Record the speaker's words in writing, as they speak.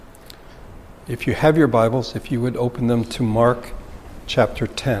If you have your Bibles, if you would open them to Mark chapter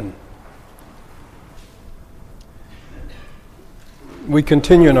 10. We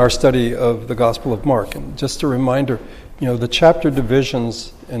continue in our study of the Gospel of Mark. And just a reminder, the chapter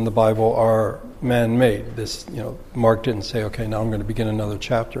divisions in the Bible are man-made. Mark didn't say, okay, now I'm going to begin another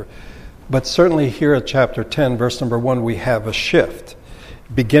chapter. But certainly here at chapter 10, verse number 1, we have a shift,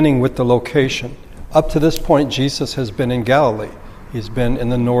 beginning with the location. Up to this point, Jesus has been in Galilee. He's been in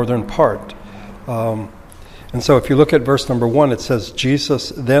the northern part. And so if you look at verse number 1, it says,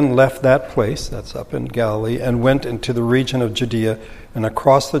 Jesus then left that place, that's up in Galilee, and went into the region of Judea and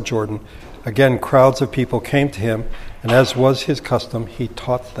across the Jordan. Again, crowds of people came to him, and as was his custom, he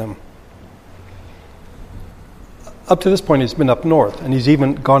taught them. Up to this point, he's been up north, and he's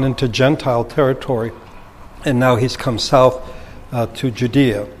even gone into Gentile territory, and now he's come south to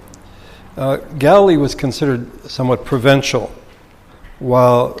Judea. Galilee was considered somewhat provincial,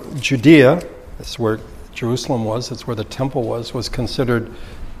 while Judea, that's where Jerusalem was, that's where the temple was considered,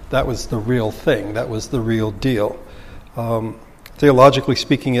 that was the real thing, that was the real deal. Theologically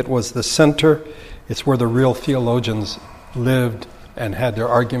speaking, it was the center, it's where the real theologians lived and had their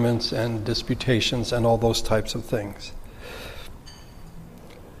arguments and disputations and all those types of things.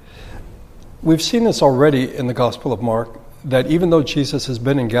 We've seen this already in the Gospel of Mark, that even though Jesus has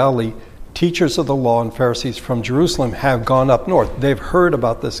been in Galilee, teachers of the law and Pharisees from Jerusalem have gone up north. They've heard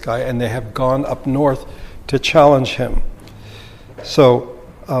about this guy and they have gone up north to challenge him. So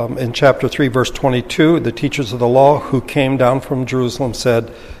in chapter 3, verse 22, the teachers of the law who came down from Jerusalem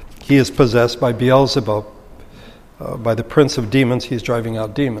said, he is possessed by Beelzebub, by the prince of demons, he's driving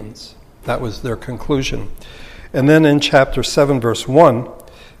out demons. That was their conclusion. And then in chapter 7, verse 1,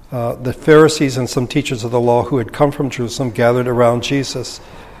 the Pharisees and some teachers of the law who had come from Jerusalem gathered around Jesus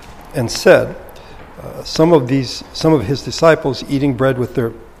and said, some of his disciples eating bread with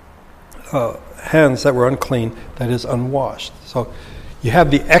their hands that were unclean, that is unwashed. So you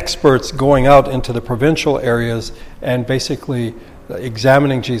have the experts going out into the provincial areas and basically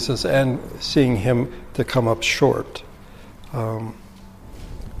examining Jesus and seeing him to come up short.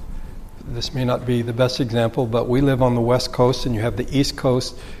 This may not be the best example, but we live on the West Coast and you have the East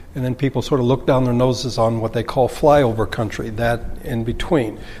Coast, and then people sort of look down their noses on what they call flyover country, that in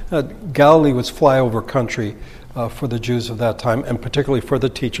between. Galilee was flyover country for the Jews of that time, and particularly for the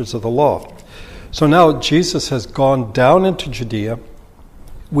teachers of the law. So now Jesus has gone down into Judea.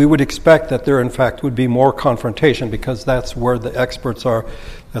 We would expect that there, in fact, would be more confrontation because that's where the experts are,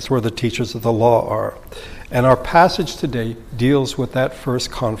 that's where the teachers of the law are. And our passage today deals with that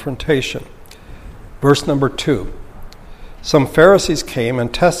first confrontation. Verse number 2. Some Pharisees came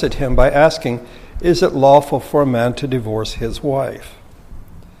and tested him by asking, is it lawful for a man to divorce his wife?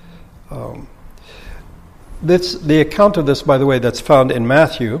 The account of this, by the way, that's found in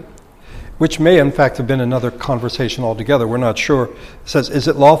Matthew, which may in fact have been another conversation altogether, we're not sure, says, is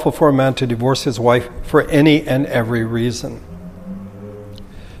it lawful for a man to divorce his wife for any and every reason?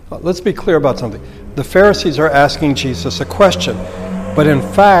 Let's be clear about something. The Pharisees are asking Jesus a question, but in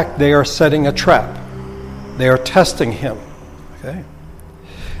fact they are setting a trap. They are testing him. Okay?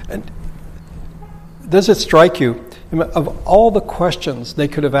 And does it strike you, of all the questions they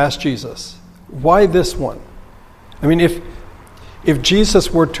could have asked Jesus, why this one? I mean, if Jesus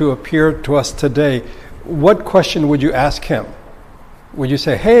were to appear to us today, what question would you ask him? Would you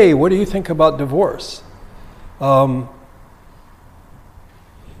say, hey, what do you think about divorce? They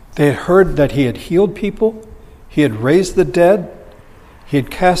had heard that he had healed people, he had raised the dead, he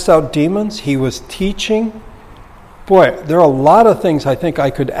had cast out demons, he was teaching. Boy, there are a lot of things I think I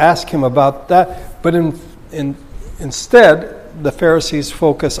could ask him about that, but instead, the Pharisees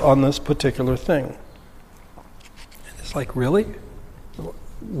focus on this particular thing. It's like, really?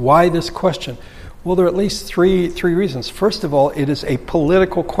 Why this question? Well, there are at least three reasons. First of all, it is a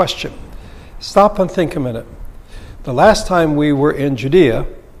political question. Stop and think a minute. The last time we were in Judea,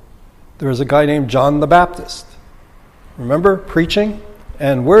 there was a guy named John the Baptist. Remember, preaching?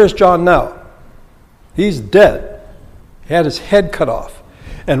 And where is John now? He's dead. He had his head cut off.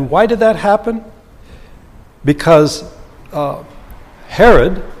 And why did that happen? Because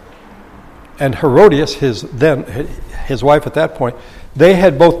Herod and Herodias, his wife at that point, they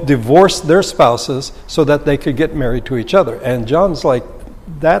had both divorced their spouses so that they could get married to each other. And John's like,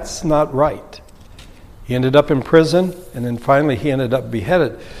 that's not right. He ended up in prison, and then finally he ended up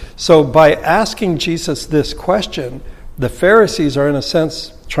beheaded. So by asking Jesus this question, the Pharisees are in a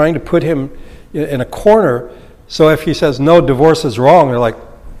sense trying to put him in a corner. So if he says, no, divorce is wrong, they're like,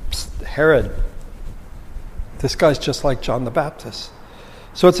 Herod, this guy's just like John the Baptist.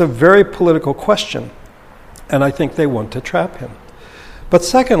 So it's a very political question, and I think they want to trap him. But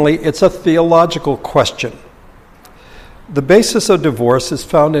secondly, it's a theological question. The basis of divorce is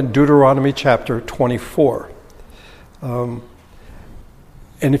found in Deuteronomy chapter 24. And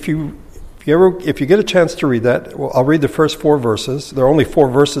if you get a chance to read that, well, I'll read the first 4 verses. There are only 4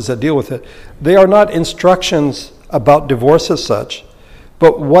 verses that deal with it. They are not instructions about divorce as such,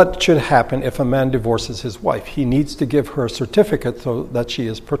 but what should happen if a man divorces his wife. He needs to give her a certificate so that she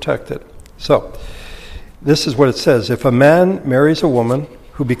is protected. So, this is what it says. If a man marries a woman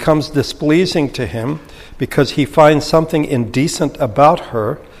who becomes displeasing to him because he finds something indecent about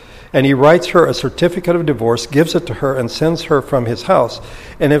her, and he writes her a certificate of divorce, gives it to her, and sends her from his house,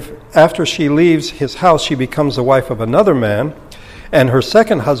 and if after she leaves his house she becomes the wife of another man, and her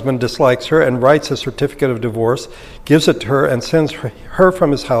second husband dislikes her and writes a certificate of divorce, gives it to her, and sends her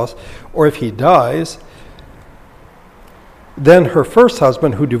from his house, or if he dies, then her first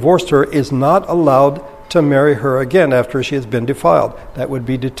husband who divorced her is not allowed to marry her again after she has been defiled. That would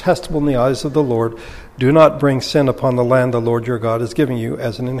be detestable in the eyes of the Lord. Do not bring sin upon the land the Lord your God is giving you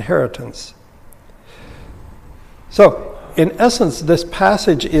as an inheritance. So, in essence, this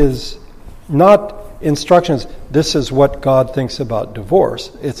passage is not instructions, this is what God thinks about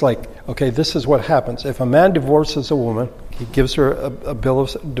divorce. It's like, okay, this is what happens. If a man divorces a woman, he gives her a bill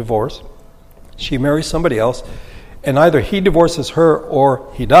of divorce, she marries somebody else, and either he divorces her or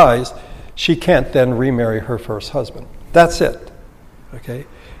he dies, she can't then remarry her first husband. That's it. Okay?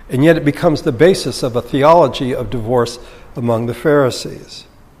 And yet it becomes the basis of a theology of divorce among the Pharisees.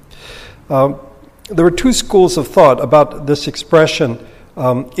 There were 2 schools of thought about this expression,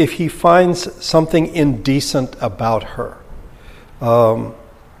 if he finds something indecent about her.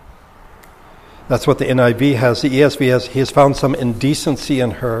 That's what the NIV has. The ESV has, he has found some indecency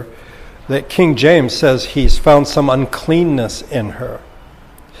in her. The King James says he's found some uncleanness in her.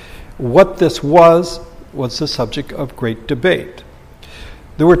 What this was the subject of great debate.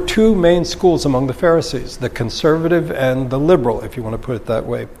 There were 2 main schools among the Pharisees, the conservative and the liberal, if you want to put it that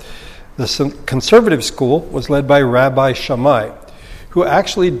way. The conservative school was led by Rabbi Shammai, who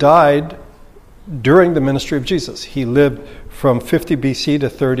actually died during the ministry of Jesus. He lived from 50 BC to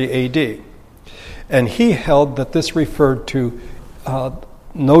 30 AD. And he held that this referred to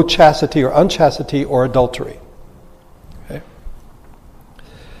no chastity or unchastity or adultery. Okay?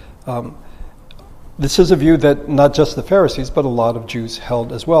 This is a view that not just the Pharisees, but a lot of Jews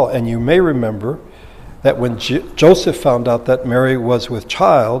held as well. And you may remember that when Joseph found out that Mary was with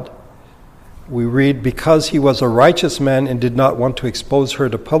child, we read, because he was a righteous man and did not want to expose her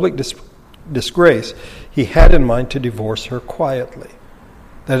to public disgrace, he had in mind to divorce her quietly.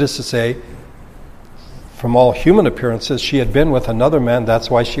 That is to say, from all human appearances, she had been with another man,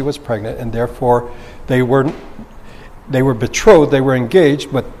 that's why she was pregnant, and therefore they were betrothed, they were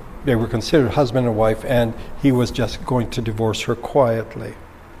engaged, but they were considered husband and wife, and he was just going to divorce her quietly.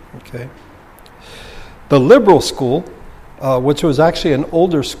 Okay. The liberal school, which was actually an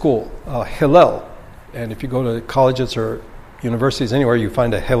older school, Hillel, and if you go to colleges or universities anywhere, you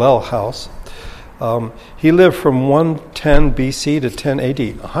find a Hillel house. He lived from 110 BC to 10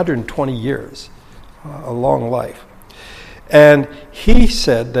 AD, 120 years, a long life. And he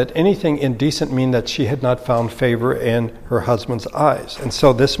said that anything indecent meant that she had not found favor in her husband's eyes. And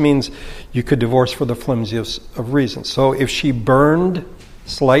so this means you could divorce for the flimsiest of reasons. So if she burned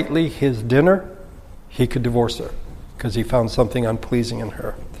slightly his dinner, he could divorce her because he found something unpleasing in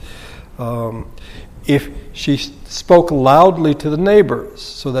her. If she spoke loudly to the neighbors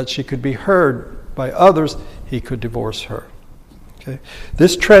so that she could be heard by others, he could divorce her. Okay.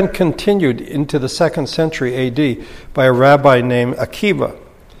 This trend continued into the 2nd century AD by a rabbi named Akiva,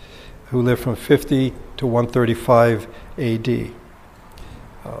 who lived from 50 to 135 AD. Bit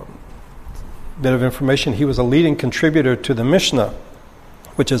of information, he was a leading contributor to the Mishnah,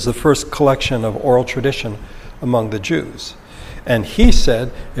 which is the first collection of oral tradition among the Jews. And he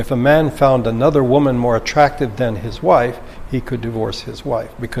said if a man found another woman more attractive than his wife, he could divorce his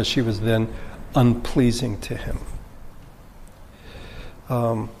wife because she was then unpleasing to him.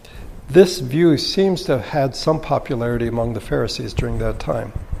 This view seems to have had some popularity among the Pharisees during that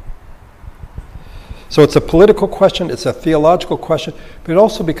time. So it's a political question, it's a theological question, but it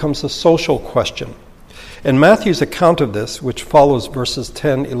also becomes a social question. In Matthew's account of this, which follows verses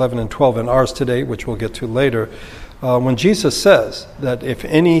 10, 11, and 12 in ours today, which we'll get to later, when Jesus says that if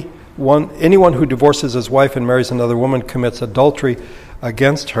anyone who divorces his wife and marries another woman commits adultery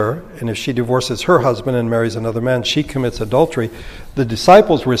against her, and if she divorces her husband and marries another man, she commits adultery, the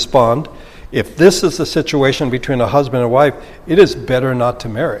disciples respond, if this is the situation between a husband and wife, it is better not to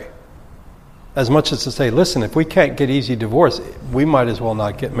marry. As much as to say, listen, if we can't get easy divorce, we might as well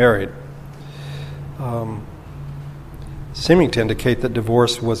not get married. seeming to indicate that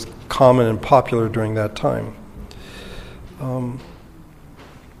divorce was common and popular during that time.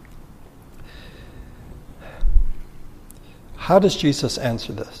 How does Jesus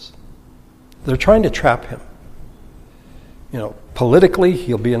answer this? They're trying to trap him. Politically,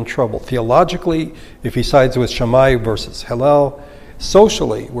 he'll be in trouble. Theologically, if he sides with Shammai versus Hillel.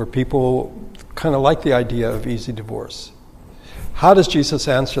 Socially, where people kind of like the idea of easy divorce. How does Jesus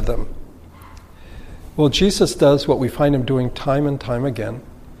answer them? Well, Jesus does what we find him doing time and time again.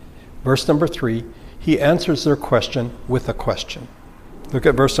 Verse number 3, he answers their question with a question. Look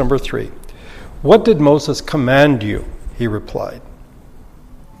at verse number 3. What did Moses command you? He replied.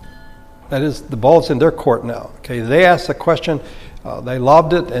 That is, the ball's in their court now. Okay, they asked a question, they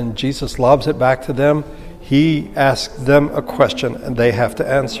lobbed it, and Jesus lobs it back to them. He asks them a question, and they have to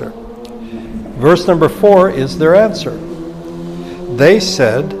answer. Verse number 4 is their answer. They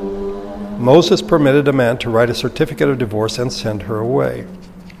said, Moses permitted a man to write a certificate of divorce and send her away.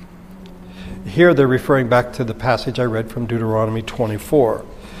 Here they're referring back to the passage I read from Deuteronomy 24,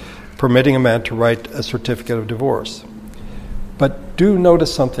 permitting a man to write a certificate of divorce. But do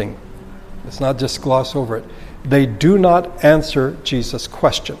notice something. Let's not just gloss over it. They do not answer Jesus'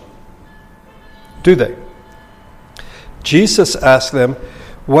 question. Do they? Jesus asked them,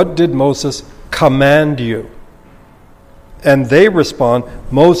 what did Moses command you? And they respond,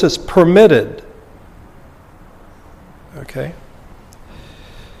 Moses permitted. Okay?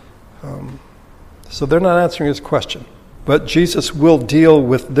 So they're not answering his question. But Jesus will deal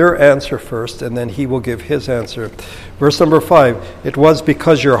with their answer first, and then he will give his answer. Verse number 5, it was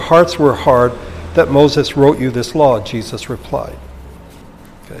because your hearts were hard that Moses wrote you this law, Jesus replied.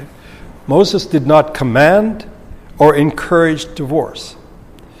 Okay? Moses did not command or encourage divorce,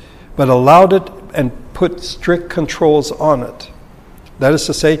 but allowed it and put strict controls on it. That is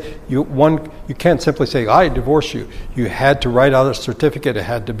to say, you can't simply say, I divorce you. You had to write out a certificate. It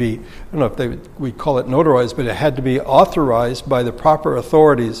had to be, I don't know if we call it notarized, but it had to be authorized by the proper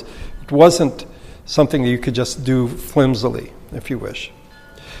authorities. It wasn't something that you could just do flimsily, if you wish.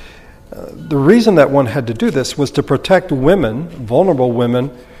 The reason that one had to do this was to protect women, vulnerable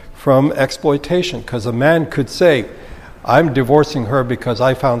women, from exploitation. Because a man could say, I'm divorcing her because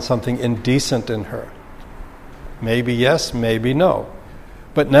I found something indecent in her. Maybe yes, maybe no.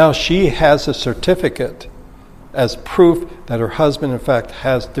 But now she has a certificate as proof that her husband, in fact,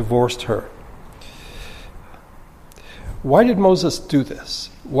 has divorced her. Why did Moses do this?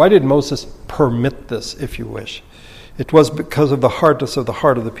 Why did Moses permit this, if you wish? It was because of the hardness of the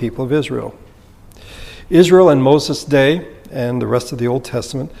heart of the people of Israel. Israel in Moses' day and the rest of the Old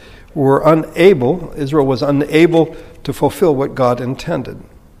Testament Israel was unable to fulfill what God intended.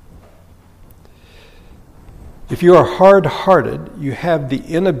 If you are hard-hearted, you have the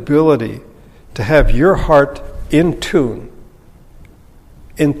inability to have your heart in tune,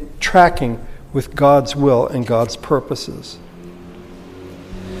 in tracking with God's will and God's purposes.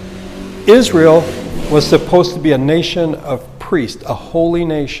 Israel was supposed to be a nation of priests, a holy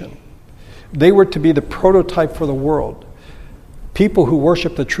nation. They were to be the prototype for the world. People who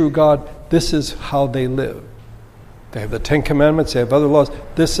worship the true God, this is how they live. They have the Ten Commandments, they have other laws.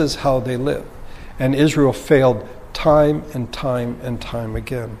 This is how they live. And Israel failed time and time and time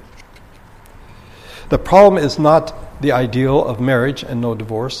again. The problem is not the ideal of marriage and no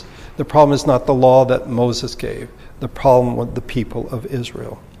divorce. The problem is not the law that Moses gave. The problem was the people of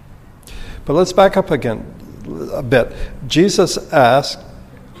Israel. But let's back up again a bit. Jesus asked,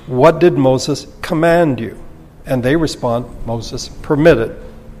 what did Moses command you? And they respond, Moses permitted.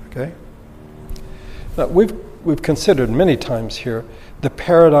 Okay? Now, we've considered many times here the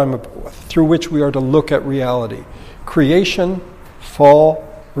paradigm through which we are to look at reality. Creation, fall,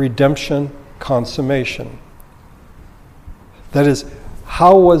 redemption, consummation. That is,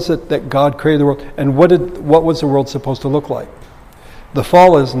 how was it that God created the world, and what was the world supposed to look like? The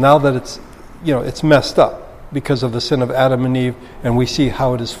fall is now that it's messed up because of the sin of Adam and Eve, and we see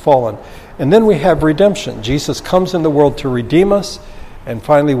how it has fallen. And then we have redemption. Jesus comes in the world to redeem us, and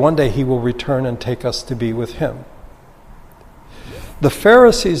finally one day he will return and take us to be with him. The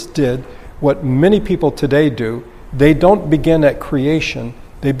Pharisees did what many people today do. They don't begin at creation,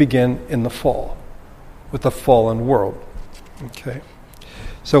 they begin in the fall, with the fallen world. Okay?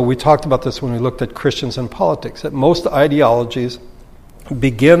 So we talked about this when we looked at Christians and politics, that most ideologies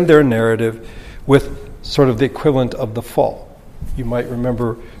begin their narrative with sort of the equivalent of the fall. You might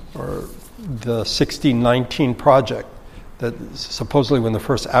remember the 1619 Project, that supposedly when the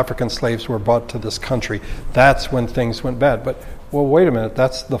first African slaves were brought to this country, that's when things went bad. But, well, wait a minute,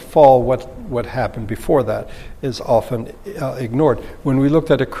 that's the fall. What happened before that is often ignored. When we looked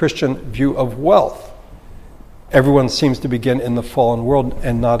at a Christian view of wealth, everyone seems to begin in the fallen world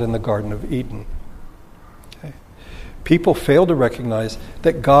and not in the Garden of Eden. Okay? People fail to recognize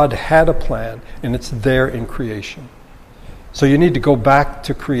that God had a plan, and it's there in creation. So you need to go back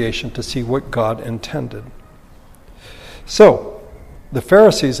to creation to see what God intended. So, the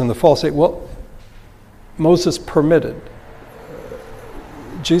Pharisees and the false say, well, Moses permitted.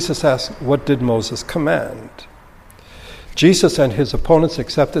 Jesus asked, what did Moses command? Jesus and his opponents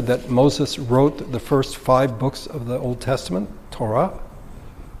accepted that Moses wrote the first 5 books of the Old Testament, Torah.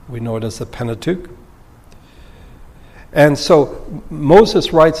 We know it as the Pentateuch. And so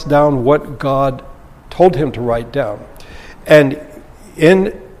Moses writes down what God told him to write down. And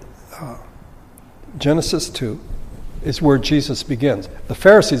in Genesis 2 is where Jesus begins. The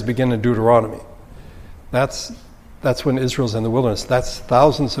Pharisees begin in Deuteronomy. That's when Israel's in the wilderness. That's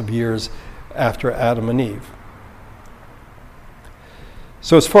thousands of years after Adam and Eve.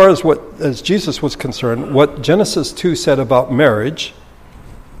 So as far as Jesus was concerned, what Genesis 2 said about marriage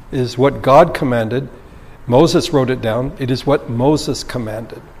is what God commanded. Moses wrote it down. It is what Moses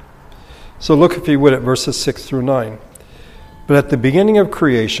commanded. So look, if you would, at verses 6 through 9. But at the beginning of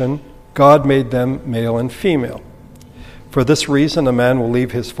creation, God made them male and female. For this reason, a man will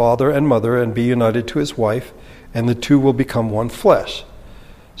leave his father and mother and be united to his wife, and the two will become one flesh.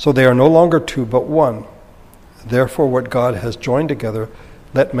 So they are no longer two, but one. Therefore, what God has joined together,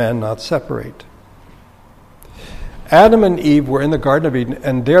 let man not separate. Adam and Eve were in the Garden of Eden,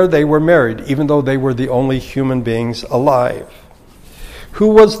 and there they were married, even though they were the only human beings alive. Who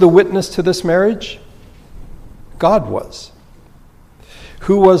was the witness to this marriage? God was.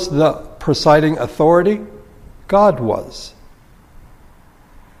 Who was the presiding authority? God was.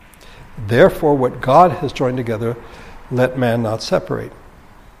 Therefore, what God has joined together, let man not separate.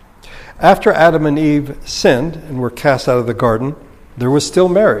 After Adam and Eve sinned and were cast out of the garden, there was still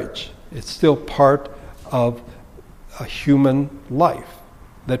marriage. It's still part of a human life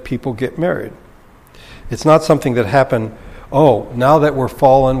that people get married. It's not something that happened, now that we're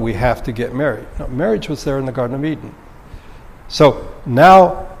fallen, we have to get married. No, marriage was there in the Garden of Eden. So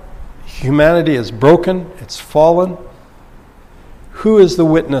now humanity is broken, it's fallen. Who is the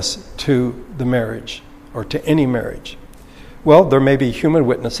witness to the marriage or to any marriage? Well, there may be human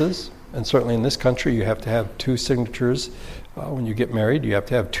witnesses, and certainly in this country you have to have 2 signatures. When you get married, you have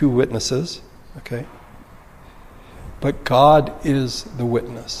to have 2 witnesses, okay? But God is the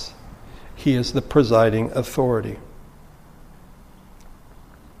witness. He is the presiding authority.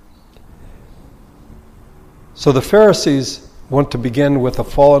 So the Pharisees want to begin with a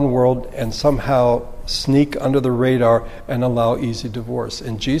fallen world and somehow sneak under the radar and allow easy divorce.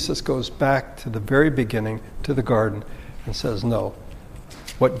 And Jesus goes back to the very beginning, to the garden, and says, no,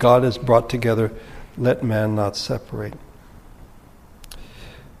 what God has brought together, let man not separate.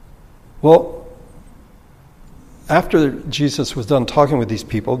 Well, after Jesus was done talking with these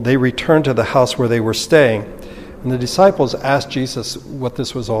people, they returned to the house where they were staying. And the disciples asked Jesus what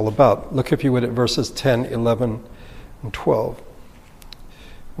this was all about. Look, if you would, at verses 10, 11, and 12.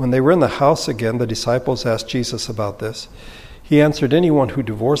 When they were in the house again, the disciples asked Jesus about this. He answered, anyone who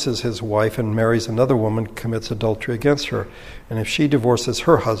divorces his wife and marries another woman commits adultery against her. And if she divorces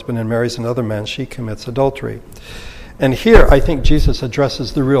her husband and marries another man, she commits adultery. And here, I think Jesus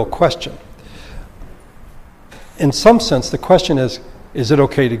addresses the real question. In some sense, the question is it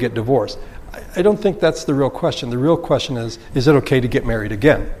okay to get divorced? I don't think that's the real question. The real question is it okay to get married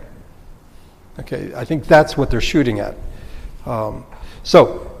again? Okay, I think that's what they're shooting at.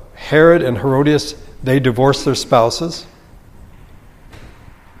 So, Herod and Herodias, they divorced their spouses.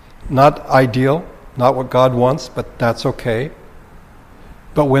 Not ideal, not what God wants, but that's okay.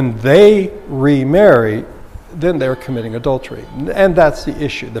 But when they remarry, then they're committing adultery. And that's the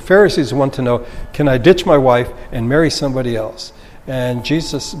issue. The Pharisees want to know, can I ditch my wife and marry somebody else? And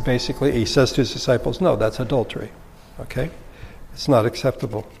Jesus basically, he says to his disciples, no, that's adultery. Okay? It's not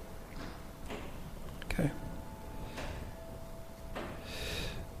acceptable. Okay?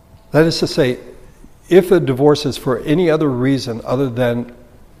 That is to say, if a divorce is for any other reason other than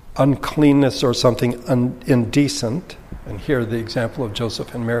uncleanness or something indecent, and here the example of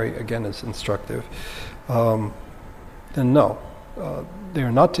Joseph and Mary again is instructive, then no, they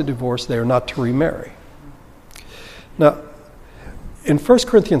are not to divorce, they are not to remarry. Now, in 1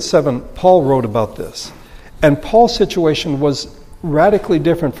 Corinthians 7, Paul wrote about this, and Paul's situation was radically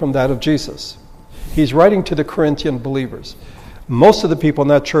different from that of Jesus. He's writing to the Corinthian believers. Most of the people in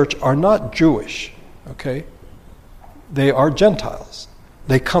that church are not Jewish, okay? They are Gentiles.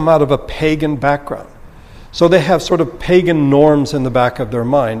 They come out of a pagan background. So they have sort of pagan norms in the back of their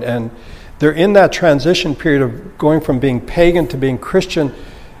mind, and they're in that transition period of going from being pagan to being Christian,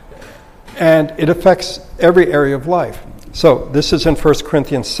 And it affects every area of life. So this is in 1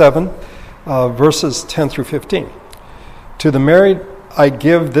 Corinthians 7, verses 10 through 15. To the married I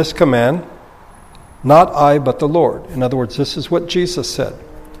give this command, not I but the Lord. In other words, this is what Jesus said.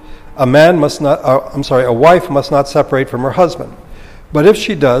 A wife must not separate from her husband. But if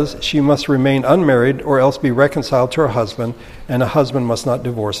she does, she must remain unmarried or else be reconciled to her husband, and a husband must not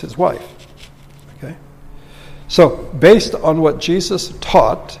divorce his wife. Okay? So, based on what Jesus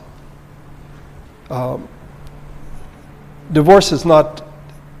taught, divorce is not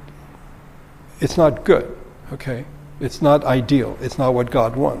good, okay? It's not ideal. It's not what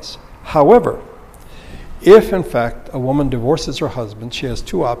God wants. However, if in fact a woman divorces her husband, she has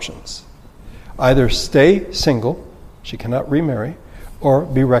two options. Either stay single, she cannot remarry, or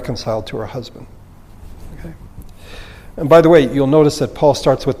be reconciled to her husband. Okay? And by the way, you'll notice that Paul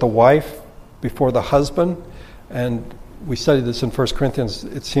starts with the wife before the husband, and we studied this in 1 Corinthians.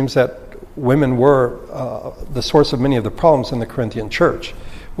 It seems that women were the source of many of the problems in the Corinthian church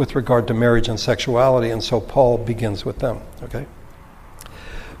with regard to marriage and sexuality, and so Paul begins with them. Okay?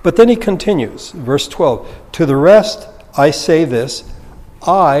 But then he continues, verse 12, to the rest I say this,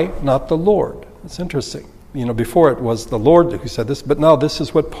 I, not the Lord. It's interesting. Before it was the Lord who said this, but now this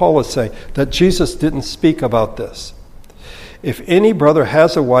is what Paul is saying, that Jesus didn't speak about this. If any brother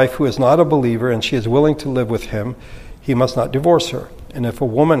has a wife who is not a believer and she is willing to live with him, he must not divorce her. And if a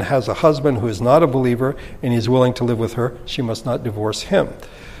woman has a husband who is not a believer and he is willing to live with her, she must not divorce him.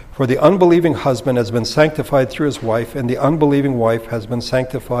 For the unbelieving husband has been sanctified through his wife, and the unbelieving wife has been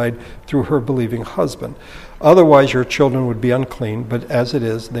sanctified through her believing husband. Otherwise your children would be unclean, but as it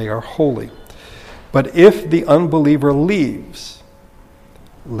is, they are holy. But if the unbeliever leaves,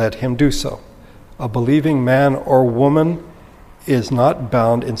 let him do so. A believing man or woman is not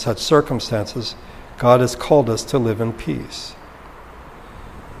bound in such circumstances. God has called us to live in peace.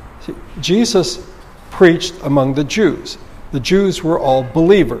 See, Jesus preached among the Jews. The Jews were all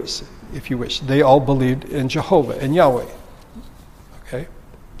believers, if you wish. They all believed in Jehovah and Yahweh. Okay?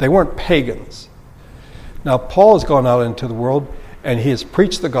 They weren't pagans. Now, Paul has gone out into the world and he has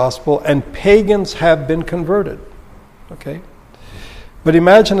preached the gospel, and pagans have been converted. Okay? But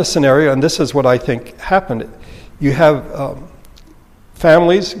imagine a scenario, and this is what I think happened. You have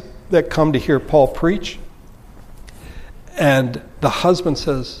families that come to hear Paul preach, and the husband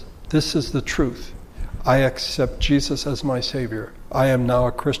says, this is the truth. I accept Jesus as my Savior. I am now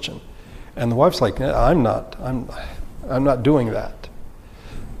a Christian. And the wife's like, I'm not doing that.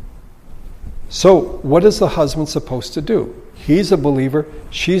 So what is the husband supposed to do? He's a believer.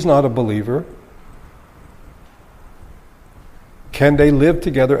 She's not a believer. Can they live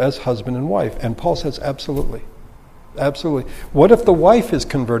together as husband and wife? And Paul says, absolutely. Absolutely. What if the wife is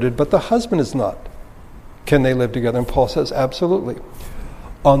converted, but the husband is not? Can they live together? And Paul says, absolutely.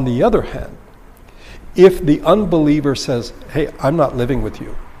 On the other hand, if the unbeliever says, hey, I'm not living with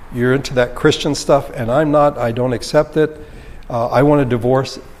you. You're into that Christian stuff, and I'm not. I don't accept it. I want a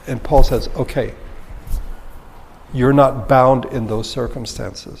divorce. And Paul says, okay, you're not bound in those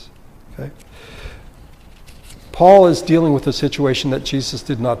circumstances. Okay? Paul is dealing with a situation that Jesus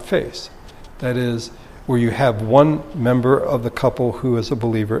did not face. That is, where you have one member of the couple who is a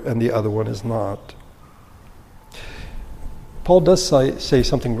believer and the other one is not. Paul does say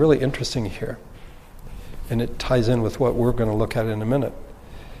something really interesting here, and it ties in with what we're going to look at in a minute.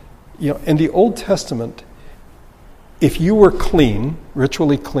 In the Old Testament, if you were clean,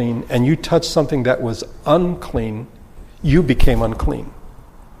 ritually clean, and you touched something that was unclean, you became unclean.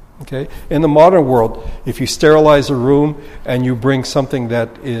 Okay? In the modern world, if you sterilize a room and you bring something that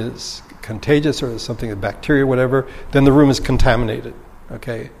is contagious or something, bacteria, whatever, then the room is contaminated.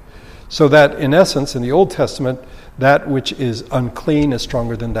 Okay? So that, in essence, in the Old Testament, that which is unclean is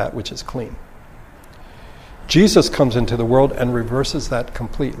stronger than that which is clean. Jesus comes into the world and reverses that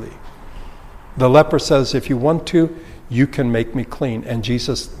completely. The leper says, if you want to, you can make me clean. And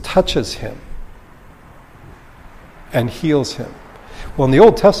Jesus touches him and heals him. Well, in the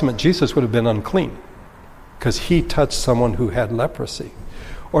Old Testament, Jesus would have been unclean because he touched someone who had leprosy.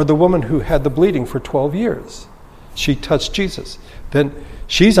 Or the woman who had the bleeding for 12 years. She touched Jesus. Then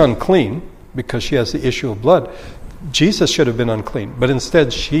she's unclean because she has the issue of blood. Jesus should have been unclean, but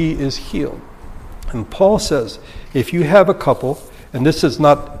instead she is healed. And Paul says, if you have a couple, and this is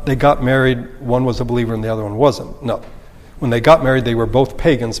not they got married, one was a believer and the other one wasn't. No. When they got married, they were both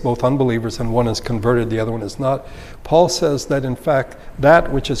pagans, both unbelievers, and one is converted, the other one is not. Paul says that, in fact,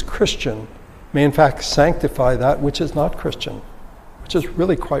 that which is Christian may, in fact, sanctify that which is not Christian, which is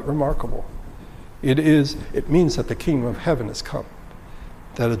really quite remarkable. It means that the kingdom of heaven has come,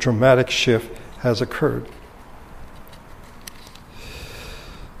 that a dramatic shift has occurred.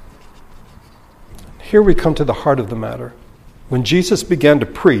 here we come to the heart of the matter. When Jesus began to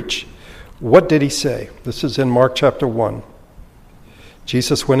preach, what did he say? This is in Mark chapter 1.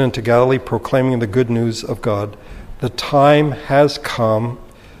 Jesus went into Galilee proclaiming the good news of God. The time has come.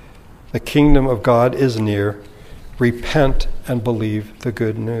 The kingdom of God is near. Repent and believe the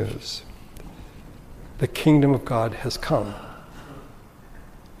good news. The kingdom of God has come.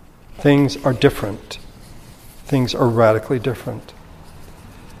 Things are different. Things are radically different.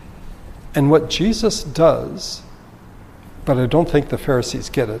 And what Jesus does, but I don't think the Pharisees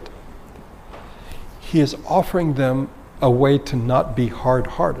get it, he is offering them a way to not be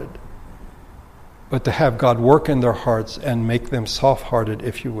hard-hearted, but to have God work in their hearts and make them soft-hearted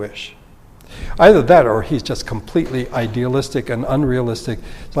if you wish. Either that or he's just completely idealistic and unrealistic.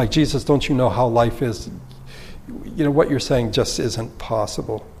 It's like, Jesus, don't you know how life is? You know, what you're saying just isn't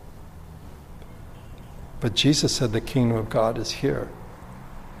possible. But Jesus said the kingdom of God is here.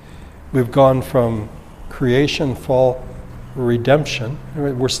 We've gone from creation, fall, redemption.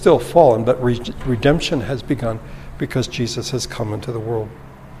 We're still fallen, but redemption has begun because Jesus has come into the world.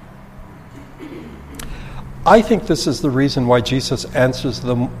 I think this is the reason why Jesus answers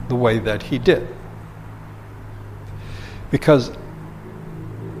them the way that he did. Because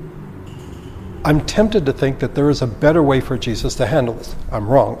I'm tempted to think that there is a better way for Jesus to handle this. I'm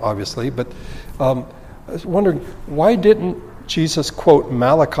wrong, obviously, but I was wondering, why didn't Jesus quote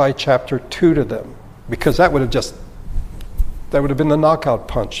Malachi chapter 2 to them? Because that would have been the knockout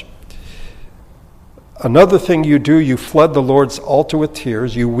punch. Another thing you do, you flood the Lord's altar with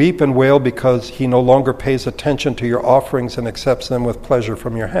tears. You weep and wail because he no longer pays attention to your offerings and accepts them with pleasure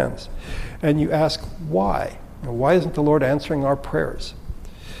from your hands. And you ask, why? Why isn't the Lord answering our prayers?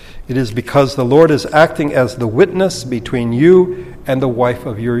 It is because the Lord is acting as the witness between you and the wife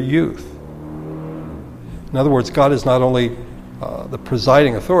of your youth. In other words, God is not only the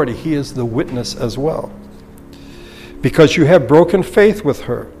presiding authority, he is the witness as well. Because you have broken faith with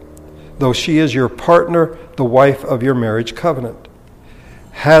her, though she is your partner, the wife of your marriage covenant.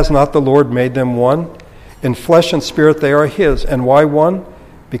 Has not the Lord made them one? In flesh and spirit they are his. And why one?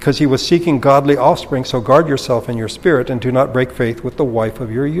 Because he was seeking godly offspring, so guard yourself in your spirit and do not break faith with the wife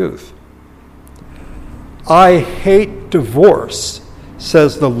of your youth. I hate divorce,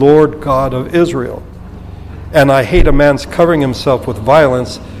 says the Lord God of Israel. And I hate a man's covering himself with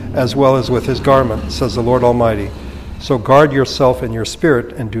violence as well as with his garment, says the Lord Almighty. So guard yourself in your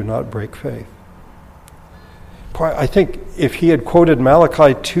spirit and do not break faith. I think if he had quoted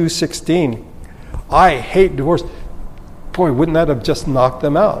Malachi 2:16, I hate divorce, boy, wouldn't that have just knocked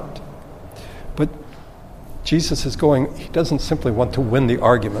them out? But Jesus is going, he doesn't simply want to win the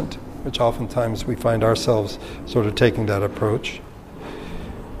argument, which oftentimes we find ourselves sort of taking that approach.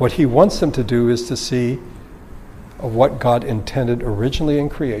 What he wants them to do is to see what God intended originally in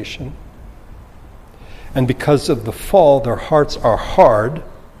creation. And because of the fall, their hearts are hard.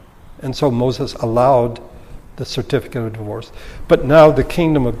 And so Moses allowed the certificate of divorce. But now the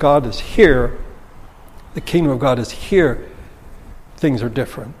kingdom of God is here. The kingdom of God is here. Things are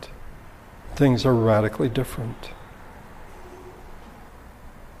different. Things are radically different.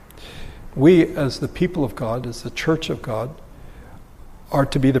 We, as the people of God, as the church of God, are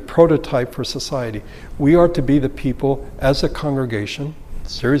to be the prototype for society. We are to be the people, as a congregation, a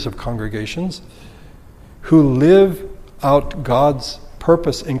series of congregations, who live out God's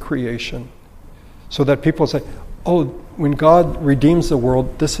purpose in creation, so that people say, oh, when God redeems the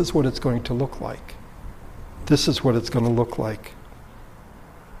world, this is what it's going to look like. This is what it's going to look like.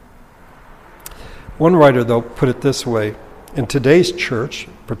 One writer, though, put it this way: in today's church,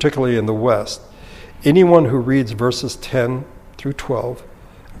 particularly in the West, anyone who reads verses 10 through 12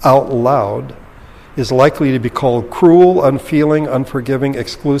 out loud is likely to be called cruel, unfeeling, unforgiving,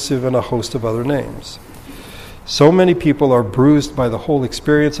 exclusive, and a host of other names. So many people are bruised by the whole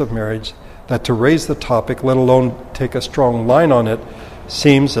experience of marriage that to raise the topic, let alone take a strong line on it,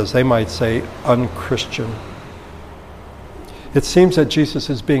 seems, as they might say, unchristian. It seems that Jesus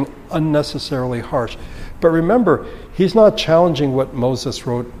is being unnecessarily harsh. But remember, he's not challenging what Moses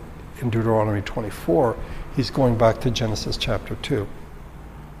wrote in Deuteronomy 24. He's going back to Genesis chapter 2.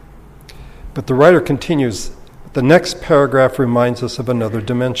 But the writer continues, the next paragraph reminds us of another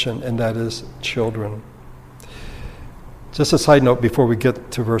dimension, and that is children. Just a side note before we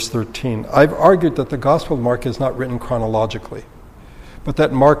get to verse 13. I've argued that the Gospel of Mark is not written chronologically, but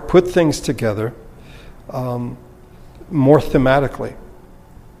that Mark put things together more thematically.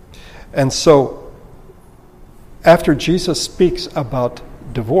 And so, after Jesus speaks about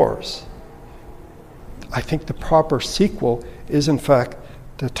divorce, I think the proper sequel is, in fact,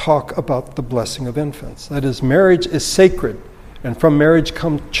 to talk about the blessing of infants. That is, marriage is sacred, and from marriage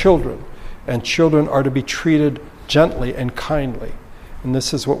come children. and children are to be treated gently and kindly. And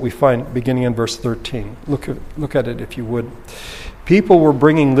this is what we find beginning in verse 13. Look at it if you would. People were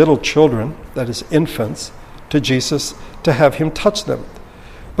bringing little children, that is infants, to Jesus to have him touch them.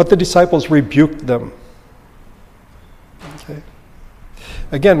 But the disciples rebuked them. Okay.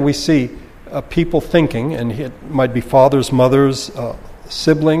 Again, we see people thinking, and it might be fathers, mothers,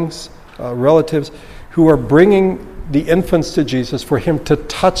 siblings, relatives, who are bringing the infants to Jesus for him to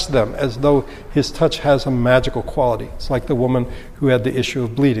touch them as though his touch has a magical quality. It's like the woman who had the issue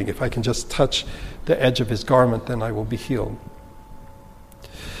of bleeding. If I can just touch the edge of his garment, then I will be healed.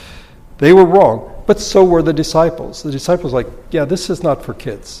 They were wrong, but so were the disciples. The disciples were like, yeah, this is not for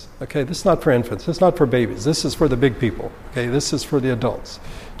kids. Okay, this is not for infants. This is not for babies. This is for the big people. Okay, this is for the adults.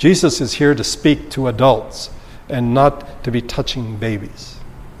 Jesus is here to speak to adults and not to be touching babies.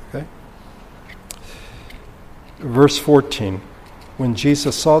 Okay? Verse 14. When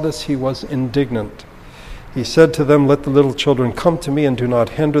Jesus saw this, he was indignant. He said to them, "Let the little children come to me and do not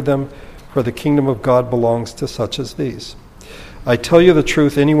hinder them, for the kingdom of God belongs to such as these. I tell you the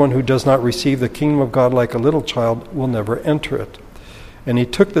truth, anyone who does not receive the kingdom of God like a little child will never enter it." And he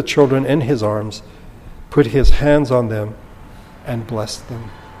took the children in his arms, put his hands on them, and blessed them.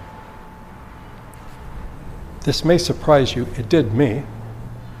 This may surprise you. It did me.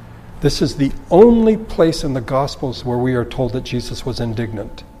 This is the only place in the Gospels where we are told that Jesus was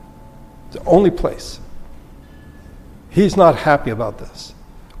indignant. The only place. He's not happy about this.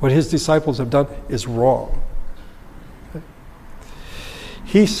 What his disciples have done is wrong.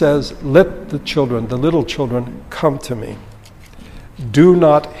 He says, "Let the children, the little children, come to me. Do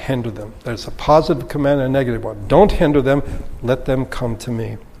not hinder them." There's a positive command and a negative one. Don't hinder them. Let them come to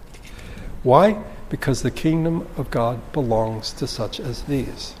me. Why? Because the kingdom of God belongs to such as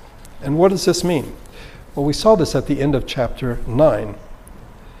these. And what does this mean? Well, we saw this at the end of chapter 9.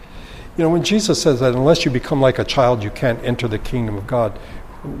 You know, when Jesus says that unless you become like a child, you can't enter the kingdom of God,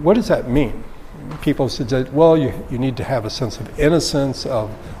 what does that mean? People suggest, well, you need to have a sense of innocence,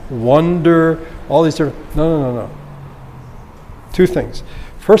 of wonder, all these different... No. Two things.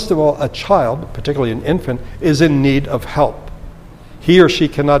 First of all, a child, particularly an infant, is in need of help. He or she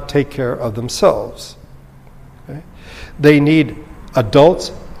cannot take care of themselves. Okay? They need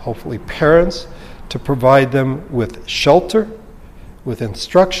adults, hopefully parents, to provide them with shelter, with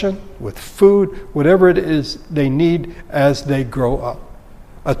instruction, with food, whatever it is they need as they grow up.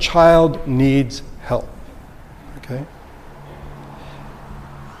 A child needs help. Okay?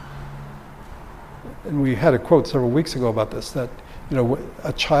 And we had a quote several weeks ago about this, that, you know,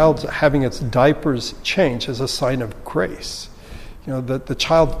 a child having its diapers changed is a sign of grace. You know, that the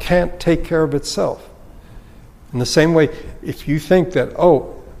child can't take care of itself. In the same way, if you think that,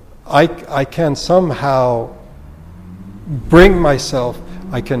 I can somehow bring myself,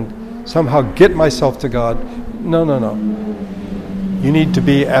 I can somehow get myself to God, no. You need to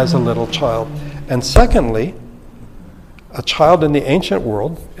be as a little child. And secondly, a child in the ancient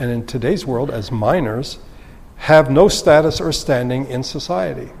world, and in today's world as minors, have no status or standing in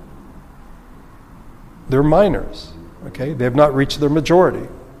society. They're minors, okay? They have not reached their majority.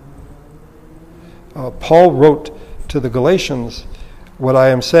 Paul wrote to the Galatians, "What I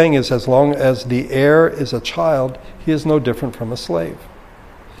am saying is, as long as the heir is a child, he is no different from a slave."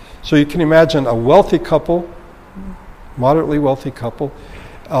 So you can imagine a wealthy couple, moderately wealthy couple,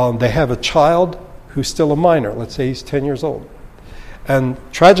 they have a child who's still a minor. Let's say he's 10 years old. And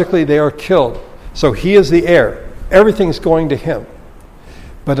tragically, they are killed. So he is the heir. Everything's going to him.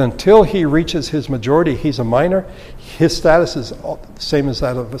 But until he reaches his majority, he's a minor. His status is the same as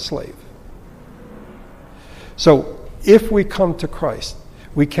that of a slave. So if we come to Christ,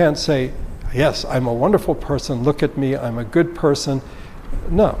 we can't say, yes, I'm a wonderful person, look at me, I'm a good person.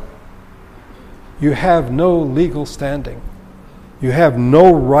 No. You have no legal standing. You have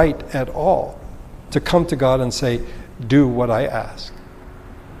no right at all to come to God and say, do what I ask.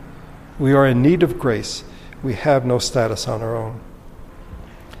 We are in need of grace. We have no status on our own.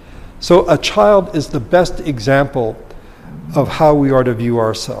 So a child is the best example of how we are to view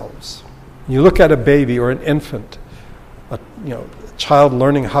ourselves. You look at a baby or an infant, a child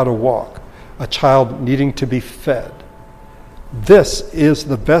learning how to walk, a child needing to be fed. This is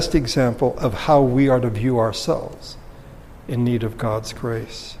the best example of how we are to view ourselves in need of God's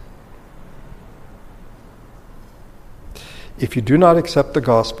grace. If you do not accept the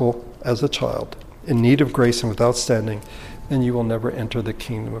gospel as a child, in need of grace and without standing, then you will never enter the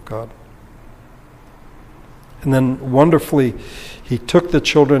kingdom of God. And then wonderfully, he took the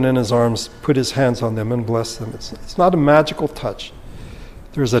children in his arms, put his hands on them, and blessed them. It's not a magical touch.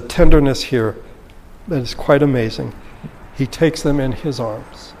 There's a tenderness here that is quite amazing. He takes them in his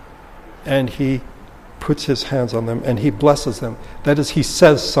arms. and he puts his hands on them and he blesses them. That is, he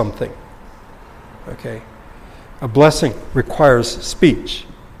says something. Okay? A blessing requires speech.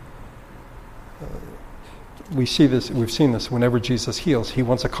 We've seen this whenever Jesus heals. He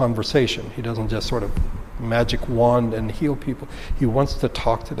wants a conversation. He doesn't just sort of magic wand and heal people. He wants to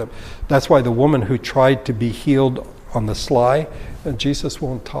talk to them. That's why the woman who tried to be healed on the sly, and Jesus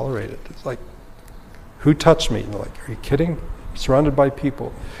won't tolerate it. It's like, who touched me? And they're like, are you kidding? I'm surrounded by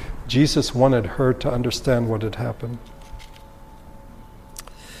people. Jesus wanted her to understand what had happened.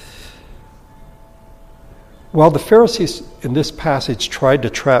 While the Pharisees in this passage tried to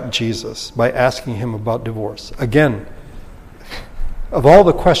trap Jesus by asking him about divorce, again, of all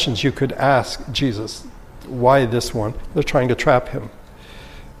the questions you could ask Jesus, why this one? They're trying to trap him.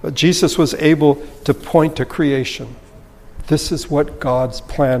 But Jesus was able to point to creation. This is what God's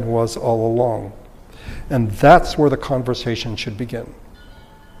plan was all along. And that's where the conversation should begin.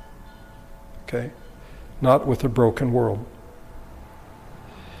 Okay? Not with a broken world.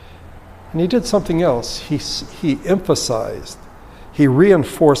 And he did something else. He emphasized, he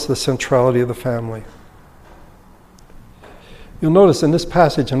reinforced the centrality of the family. You'll notice in this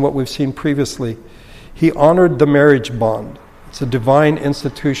passage and what we've seen previously, he honored the marriage bond. It's a divine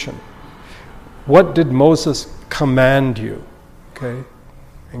institution. What did Moses command you? Okay?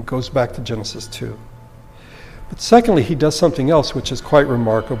 And goes back to Genesis 2. But secondly, he does something else which is quite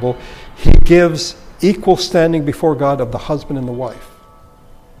remarkable. He gives equal standing before God of the husband and the wife.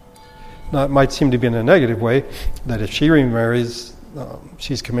 Now, it might seem to be in a negative way, that if she remarries,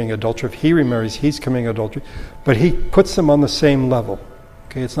 she's committing adultery. If he remarries, he's committing adultery. But he puts them on the same level.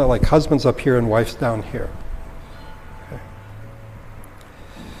 Okay, it's not like husband's up here and wife's down here. Okay.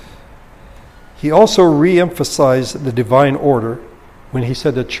 He also re-emphasized the divine order when he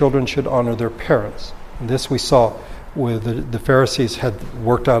said that children should honor their parents. And this we saw with the Pharisees had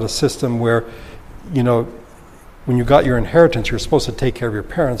worked out a system where, you know, when you got your inheritance, you're supposed to take care of your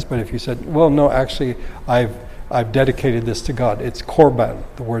parents. But if you said, well, no, actually, I've dedicated this to God. It's korban,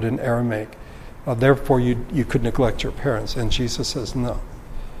 the word in Aramaic. Therefore, you could neglect your parents. And Jesus says, no.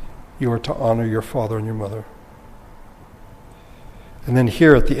 You are to honor your father and your mother. And then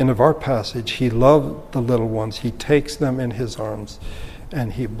here at the end of our passage, he loved the little ones. He takes them in his arms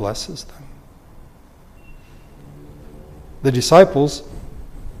and he blesses them. The disciples,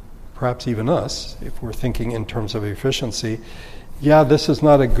 perhaps even us, if we're thinking in terms of efficiency, this is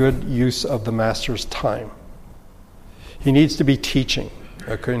not a good use of the master's time. He needs to be teaching,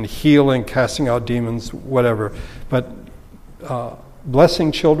 healing, casting out demons, whatever. But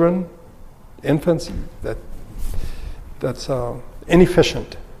blessing children, infants, that's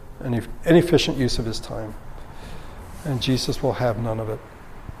inefficient, an inefficient use of his time. And Jesus will have none of it.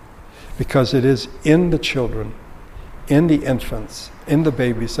 Because it is in the children, in the infants, in the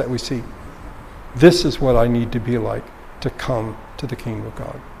babies that we see, this is what I need to be like to come to the kingdom of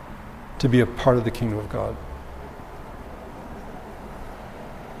God, to be a part of the kingdom of God.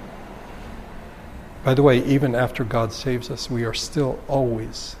 By the way, even after God saves us, we are still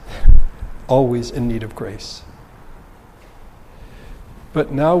always in need of grace.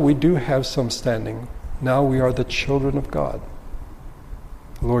 But now we do have some standing. Now we are the children of God.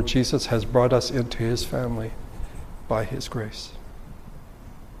 The Lord Jesus has brought us into his family by his grace.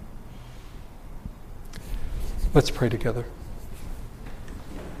 Let's pray together.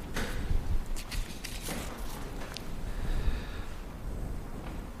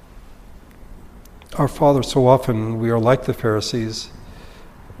 Our Father, so often we are like the Pharisees,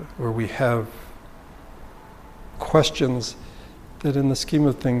 where we have questions that in the scheme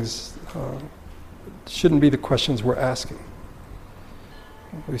of things shouldn't be the questions we're asking.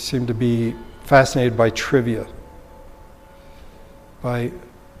 We seem to be fascinated by trivia, by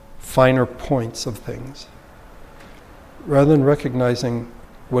finer points of things, rather than recognizing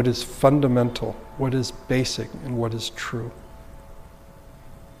what is fundamental, what is basic, and what is true.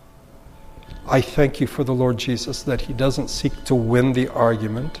 I thank you for the Lord Jesus that he doesn't seek to win the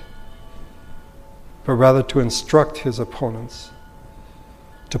argument, but rather to instruct his opponents,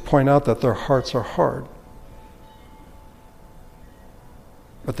 to point out that their hearts are hard,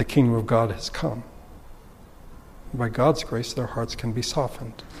 but the kingdom of God has come. By God's grace, their hearts can be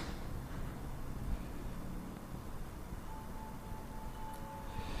softened.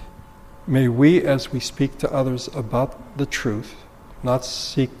 May we, as we speak to others about the truth, not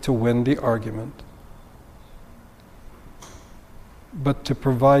seek to win the argument, but to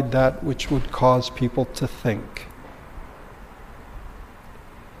provide that which would cause people to think.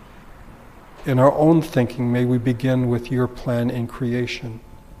 In our own thinking, may we begin with your plan in creation,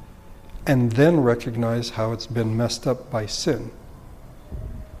 and then recognize how it's been messed up by sin,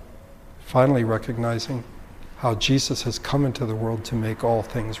 finally recognizing how Jesus has come into the world to make all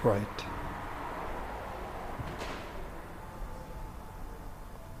things right.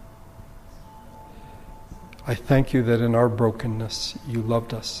 I thank you that in our brokenness, you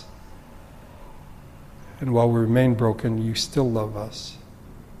loved us. And while we remain broken, you still love us.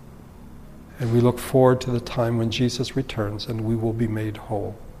 And we look forward to the time when Jesus returns and we will be made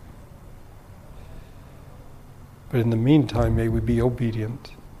whole. But in the meantime, may we be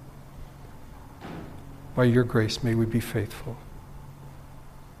obedient. By your grace, may we be faithful.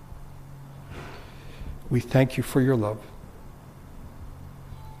 We thank you for your love,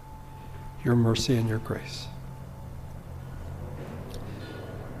 your mercy, and your grace.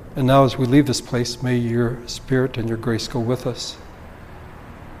 And now as we leave this place, may your Spirit and your grace go with us.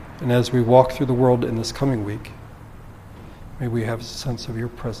 And as we walk through the world in this coming week, may we have a sense of your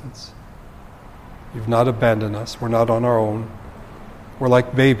presence. You've not abandoned us. We're not on our own. We're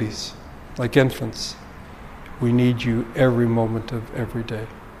like babies, like infants. We need you every moment of every day.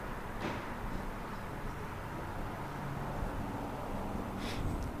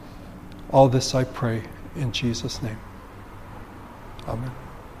 All this I pray in Jesus' name. Amen.